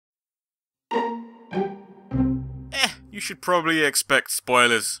should probably expect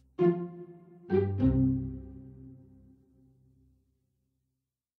spoilers.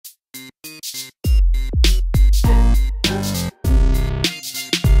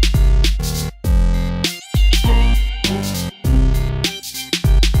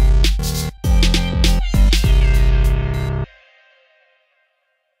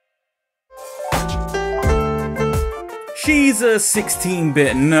 She's a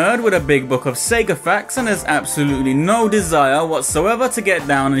 16-bit nerd with a big book of Sega facts and has absolutely no desire whatsoever to get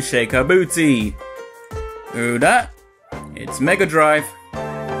down and shake her booty. Who dat? It's Mega Drive.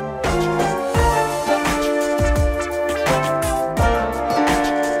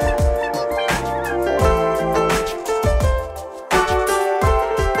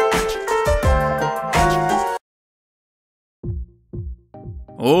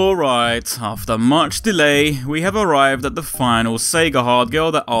 Alright, after much delay, we have arrived at the final Sega hard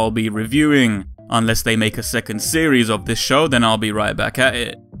girl that I'll be reviewing. Unless they make a second series of this show, then I'll be right back at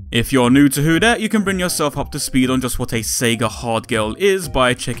it. If you're new to Who Dat, you can bring yourself up to speed on just what a Sega hard girl is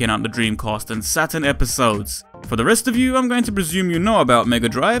by checking out the Dreamcast and Saturn episodes. For the rest of you, I'm going to presume you know about Mega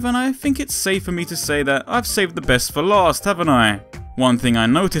Drive, and I think it's safe for me to say that I've saved the best for last, haven't I? One thing I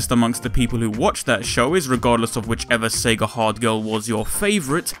noticed amongst the people who watched that show is regardless of whichever Sega hard girl was your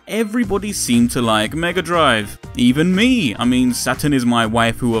favourite, everybody seemed to like Mega Drive. Even me. I mean, Saturn is my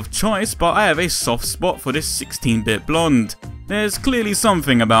waifu of choice, but I have a soft spot for this 16-bit blonde. There's clearly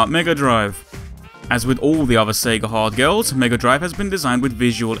something about Mega Drive. As with all the other Sega hard girls, Mega Drive has been designed with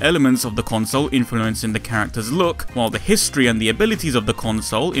visual elements of the console influencing the character's look, while the history and the abilities of the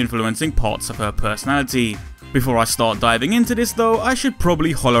console influencing parts of her personality. Before I start diving into this though, I should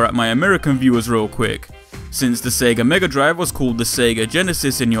probably holler at my American viewers real quick. Since the Sega Mega Drive was called the Sega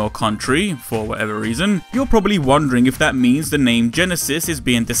Genesis in your country, for whatever reason, you're probably wondering if that means the name Genesis is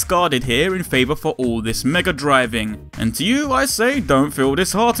being discarded here in favour for all this Mega Driving. And to you, I say don't feel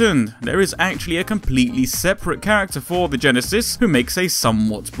disheartened. There is actually a completely separate character for the Genesis who makes a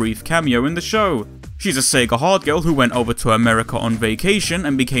somewhat brief cameo in the show. She's a Sega hard girl who went over to America on vacation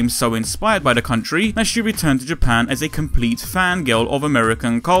and became so inspired by the country that she returned to Japan as a complete fangirl of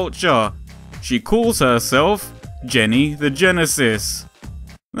American culture. She calls herself Jenny the Genesis.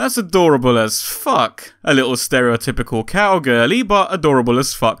 That's adorable as fuck. A little stereotypical cowgirly, but adorable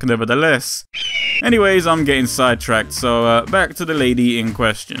as fuck nevertheless. Anyways, I'm getting sidetracked, so back to the lady in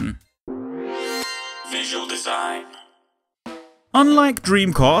question. Visual design. Unlike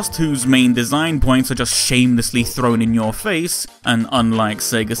Dreamcast, whose main design points are just shamelessly thrown in your face, and unlike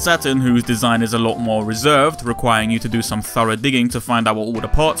Sega Saturn, whose design is a lot more reserved, requiring you to do some thorough digging to find out what all the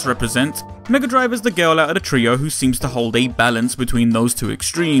parts represent, Mega Drive is the girl out of the trio who seems to hold a balance between those two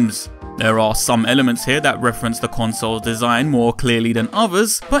extremes. There are some elements here that reference the console's design more clearly than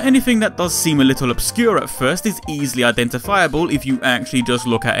others, but anything that does seem a little obscure at first is easily identifiable if you actually just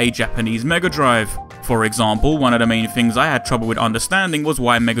look at a Japanese Mega Drive. For example, one of the main things I had trouble with understanding was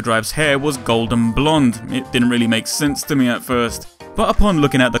why Mega Drive's hair was golden blonde. It didn't really make sense to me at first. But upon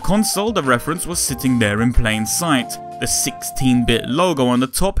looking at the console, the reference was sitting there in plain sight. The 16-bit logo on the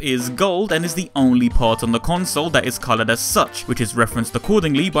top is gold and is the only part on the console that is coloured as such, which is referenced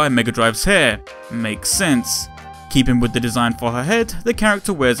accordingly by Mega Drive's hair. Makes sense. Keeping with the design for her head, the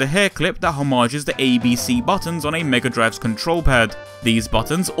character wears a hair clip that homages the ABC buttons on a Mega Drive's control pad. These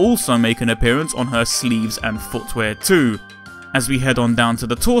buttons also make an appearance on her sleeves and footwear too. As we head on down to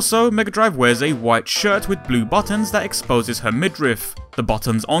the torso, Mega Drive wears a white shirt with blue buttons that exposes her midriff. The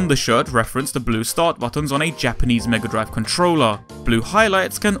buttons on the shirt reference the blue start buttons on a Japanese Mega Drive controller. Blue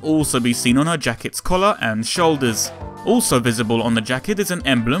highlights can also be seen on her jacket's collar and shoulders. Also visible on the jacket is an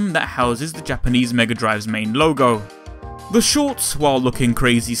emblem that houses the Japanese Mega Drive's main logo. The shorts, while looking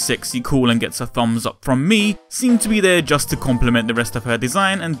crazy sexy cool and gets a thumbs up from me, seem to be there just to complement the rest of her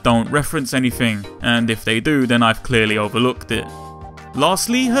design and don't reference anything, and if they do then I've clearly overlooked it.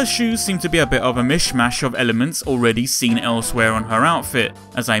 Lastly, her shoes seem to be a bit of a mishmash of elements already seen elsewhere on her outfit.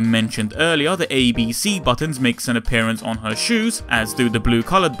 As I mentioned earlier, the ABC buttons makes an appearance on her shoes, as do the blue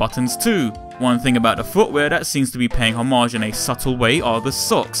coloured buttons too. One thing about the footwear that seems to be paying homage in a subtle way are the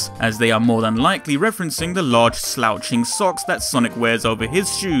socks, as they are more than likely referencing the large slouching socks that Sonic wears over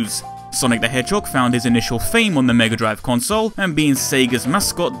his shoes. Sonic the Hedgehog found his initial fame on the Mega Drive console, and being Sega's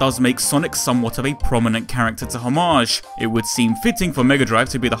mascot does make Sonic somewhat of a prominent character to homage. It would seem fitting for Mega Drive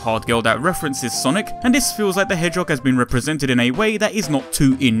to be the hard girl that references Sonic, and this feels like the Hedgehog has been represented in a way that is not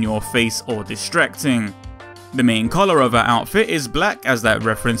too in your face or distracting. The main colour of her outfit is black, as that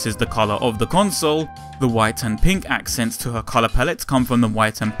references the colour of the console. The white and pink accents to her colour palette come from the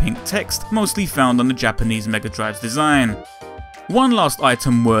white and pink text, mostly found on the Japanese Mega Drive's design. One last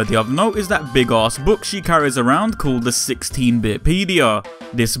item worthy of note is that big ass book she carries around called the 16-Bitpedia.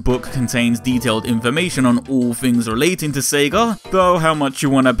 This book contains detailed information on all things relating to Sega, though how much you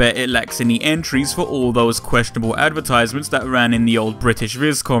wanna bet it lacks any entries for all those questionable advertisements that ran in the old British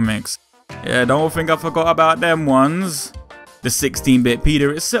Viz comics. Yeah, don't think I forgot about them ones. The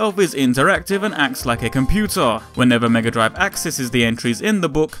 16-Bitpedia itself is interactive and acts like a computer. Whenever Mega Drive accesses the entries in the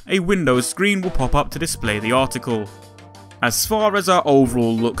book, a Windows screen will pop up to display the article. As far as our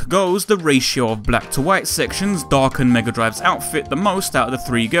overall look goes, the ratio of black to white sections darken Mega Drive's outfit the most out of the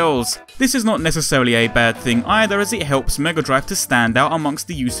three girls. This is not necessarily a bad thing either, as it helps Mega Drive to stand out amongst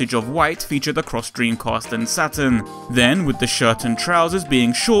the usage of white featured across Dreamcast and Saturn. Then, with the shirt and trousers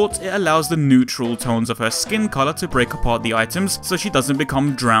being short, it allows the neutral tones of her skin colour to break apart the items so she doesn't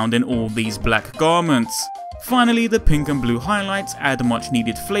become drowned in all these black garments. Finally, the pink and blue highlights add much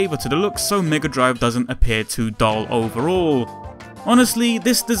needed flavour to the look so Mega Drive doesn't appear too dull overall. Honestly,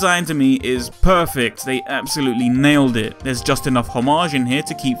 this design to me is perfect. They absolutely nailed it. There's just enough homage in here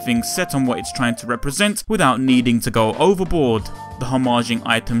to keep things set on what it's trying to represent without needing to go overboard. The homaging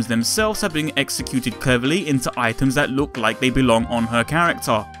items themselves have been executed cleverly into items that look like they belong on her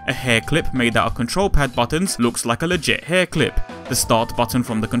character. A hair clip made out of control pad buttons looks like a legit hair clip. The start button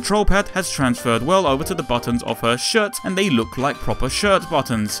from the control pad has transferred well over to the buttons of her shirt and they look like proper shirt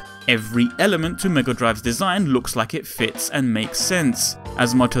buttons. Every element to Mega Drive's design looks like it fits and makes sense.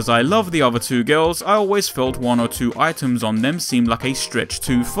 As much as I love the other two girls, I always felt one or two items on them seemed like a stretch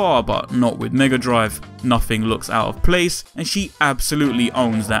too far, but not with Mega Drive. Nothing looks out of place, and she absolutely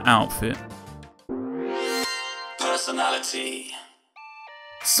owns that outfit. Personality.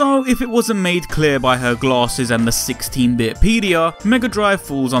 So, if it wasn't made clear by her glasses and the 16-Bitpedia, Mega Drive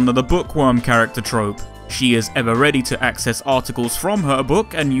falls under the bookworm character trope. She is ever ready to access articles from her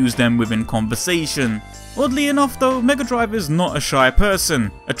book and use them within conversation. Oddly enough though, Mega Drive is not a shy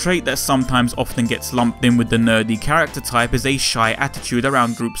person. A trait that sometimes often gets lumped in with the nerdy character type is a shy attitude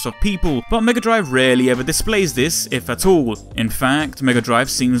around groups of people, but Mega Drive rarely ever displays this, if at all. In fact, Mega Drive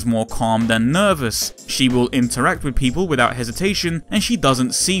seems more calm than nervous. She will interact with people without hesitation, and she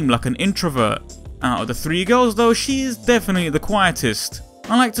doesn't seem like an introvert. Out of the three girls though, she is definitely the quietest.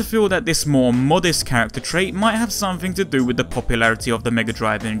 I like to feel that this more modest character trait might have something to do with the popularity of the Mega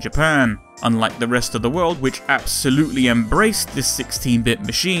Drive in Japan. Unlike the rest of the world, which absolutely embraced this 16-bit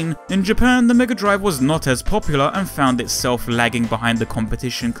machine, in Japan the Mega Drive was not as popular and found itself lagging behind the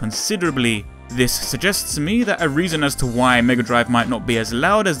competition considerably. This suggests to me that a reason as to why Mega Drive might not be as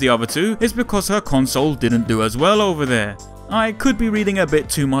loud as the other two is because her console didn't do as well over there. I could be reading a bit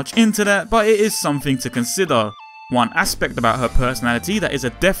too much into that, but it is something to consider. One aspect about her personality that is a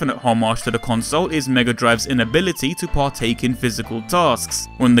definite homage to the console is Mega Drive's inability to partake in physical tasks.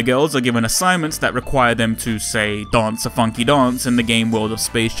 When the girls are given assignments that require them to, say, dance a funky dance in the game World of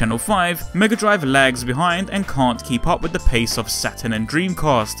Space Channel 5, Mega Drive lags behind and can't keep up with the pace of Saturn and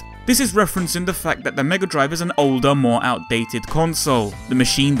Dreamcast. This is referencing the fact that the Mega Drive is an older, more outdated console. The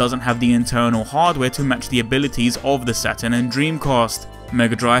machine doesn't have the internal hardware to match the abilities of the Saturn and Dreamcast.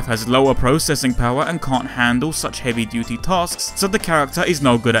 Mega Drive has lower processing power and can't handle such heavy duty tasks, so the character is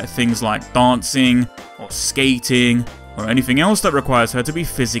no good at things like dancing, or skating, or anything else that requires her to be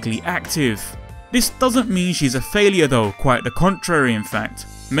physically active. This doesn't mean she's a failure though, quite the contrary in fact.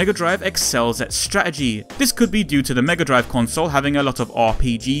 Mega Drive excels at strategy. This could be due to the Mega Drive console having a lot of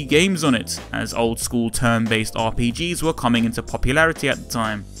RPG games on it, as old school turn-based RPGs were coming into popularity at the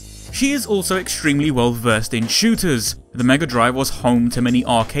time. She is also extremely well versed in shooters. The Mega Drive was home to many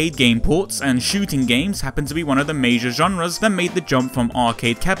arcade game ports, and shooting games happened to be one of the major genres that made the jump from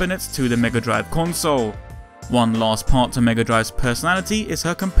arcade cabinets to the Mega Drive console. One last part to Mega Drive's personality is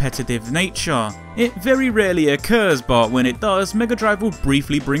her competitive nature. It very rarely occurs, but when it does, Mega Drive will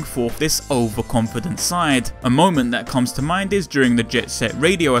briefly bring forth this overconfident side. A moment that comes to mind is during the Jet Set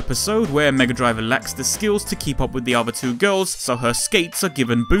Radio episode where Mega Drive lacks the skills to keep up with the other two girls, so her skates are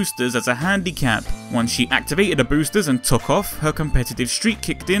given boosters as a handicap. Once she activated the boosters and took off, her competitive streak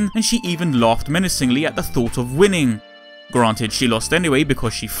kicked in, and she even laughed menacingly at the thought of winning. Granted, she lost anyway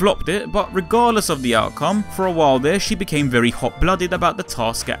because she flopped it, but regardless of the outcome, for a while there she became very hot-blooded about the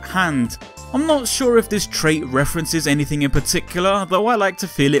task at hand. I'm not sure if this trait references anything in particular, though I like to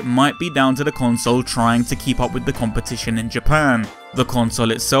feel it might be down to the console trying to keep up with the competition in Japan. The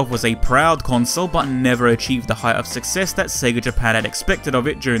console itself was a proud console but never achieved the height of success that Sega Japan had expected of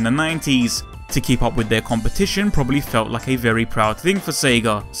it during the 90s. To keep up with their competition probably felt like a very proud thing for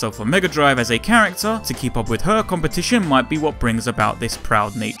Sega, so for Mega Drive as a character, to keep up with her competition might be what brings about this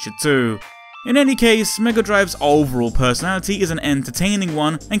proud nature too. In any case, Mega Drive's overall personality is an entertaining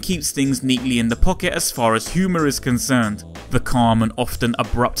one and keeps things neatly in the pocket as far as humour is concerned. The calm and often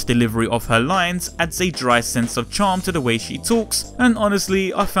abrupt delivery of her lines adds a dry sense of charm to the way she talks, and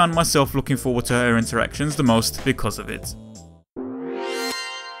honestly, I found myself looking forward to her interactions the most because of it.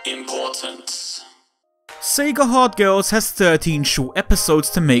 Importance. Sega Hard Girls has 13 short episodes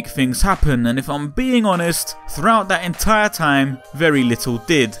to make things happen, and if I'm being honest, throughout that entire time, very little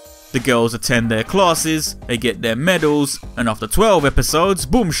did. The girls attend their classes, they get their medals, and after 12 episodes,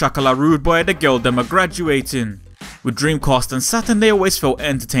 boom shakala rude boy, the girl them are graduating. With Dreamcast and Saturn, they always felt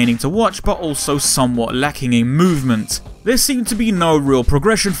entertaining to watch, but also somewhat lacking in movement. There seemed to be no real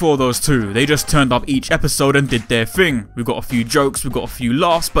progression for those two, they just turned up each episode and did their thing. We got a few jokes, we got a few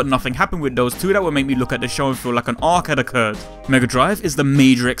laughs, but nothing happened with those two that would make me look at the show and feel like an arc had occurred. Mega Drive is the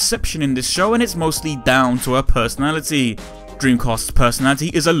major exception in this show, and it's mostly down to her personality. Dreamcast's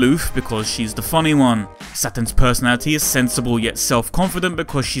personality is aloof because she's the funny one. Saturn's personality is sensible yet self-confident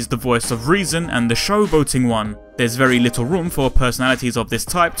because she's the voice of reason and the showboating one. There's very little room for personalities of this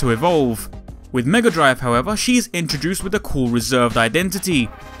type to evolve. With Mega Drive, however, she is introduced with a cool reserved identity.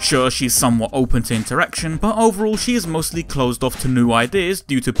 Sure, she's somewhat open to interaction, but overall she is mostly closed off to new ideas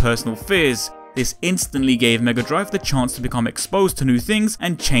due to personal fears. This instantly gave Mega Drive the chance to become exposed to new things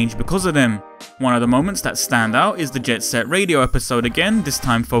and change because of them. One of the moments that stand out is the Jet Set Radio episode again, this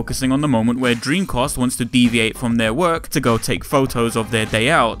time focusing on the moment where Dreamcast wants to deviate from their work to go take photos of their day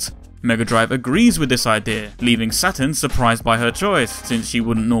out. Mega Drive agrees with this idea, leaving Saturn surprised by her choice, since she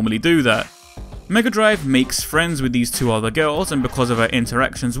wouldn't normally do that. Mega Drive makes friends with these two other girls, and because of her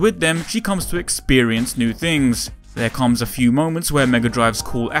interactions with them, she comes to experience new things. There comes a few moments where Mega Drive's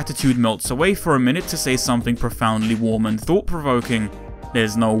cool attitude melts away for a minute to say something profoundly warm and thought-provoking.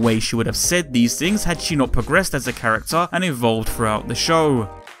 There's no way she would have said these things had she not progressed as a character and evolved throughout the show.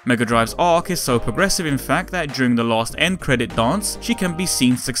 Mega Drive's arc is so progressive in fact that during the last end credit dance, she can be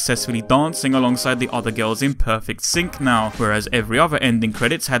seen successfully dancing alongside the other girls in perfect sync now, whereas every other ending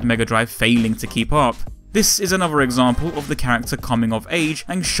credits had Mega Drive failing to keep up. This is another example of the character coming of age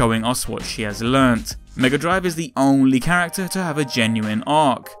and showing us what she has learnt. Mega Drive is the only character to have a genuine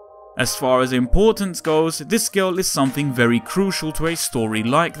arc. As far as importance goes, this girl is something very crucial to a story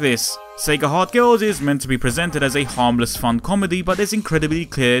like this. Sega Hard Girls is meant to be presented as a harmless fun comedy, but there's incredibly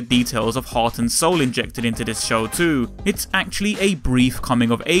clear details of heart and soul injected into this show too. It's actually a brief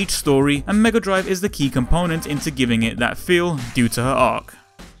coming of age story, and Mega Drive is the key component into giving it that feel due to her arc.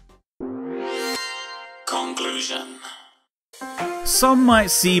 Conclusion. Some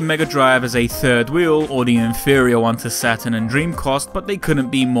might see Mega Drive as a third wheel or the inferior one to Saturn and Dreamcast, but they couldn't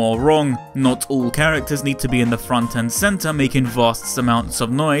be more wrong. Not all characters need to be in the front and center making vast amounts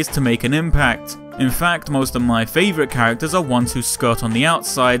of noise to make an impact. In fact, most of my favourite characters are ones who skirt on the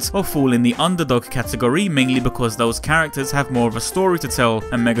outsides or fall in the underdog category, mainly because those characters have more of a story to tell,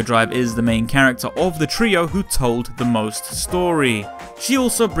 and Mega Drive is the main character of the trio who told the most story. She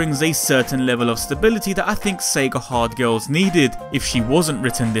also brings a certain level of stability that I think Sega Hard Girls needed. If she wasn't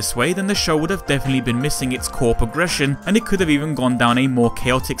written this way, then the show would have definitely been missing its core progression, and it could have even gone down a more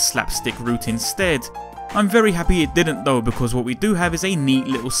chaotic slapstick route instead. I'm very happy it didn't though, because what we do have is a neat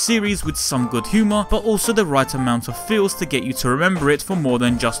little series with some good humour, but also the right amount of feels to get you to remember it for more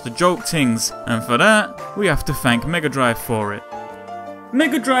than just the joke things, and for that, we have to thank Mega Drive for it.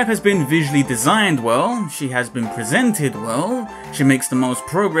 Mega Drive has been visually designed well, she has been presented well, she makes the most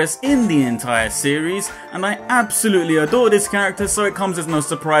progress in the entire series, and I absolutely adore this character, so it comes as no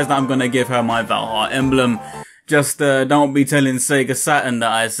surprise that I'm gonna give her my Valhalla emblem. Just don't be telling Sega Saturn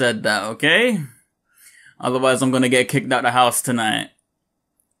that I said that, okay? Otherwise I'm gonna get kicked out of the house tonight.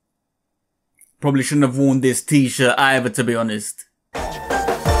 Probably shouldn't have worn this t-shirt either, to be honest.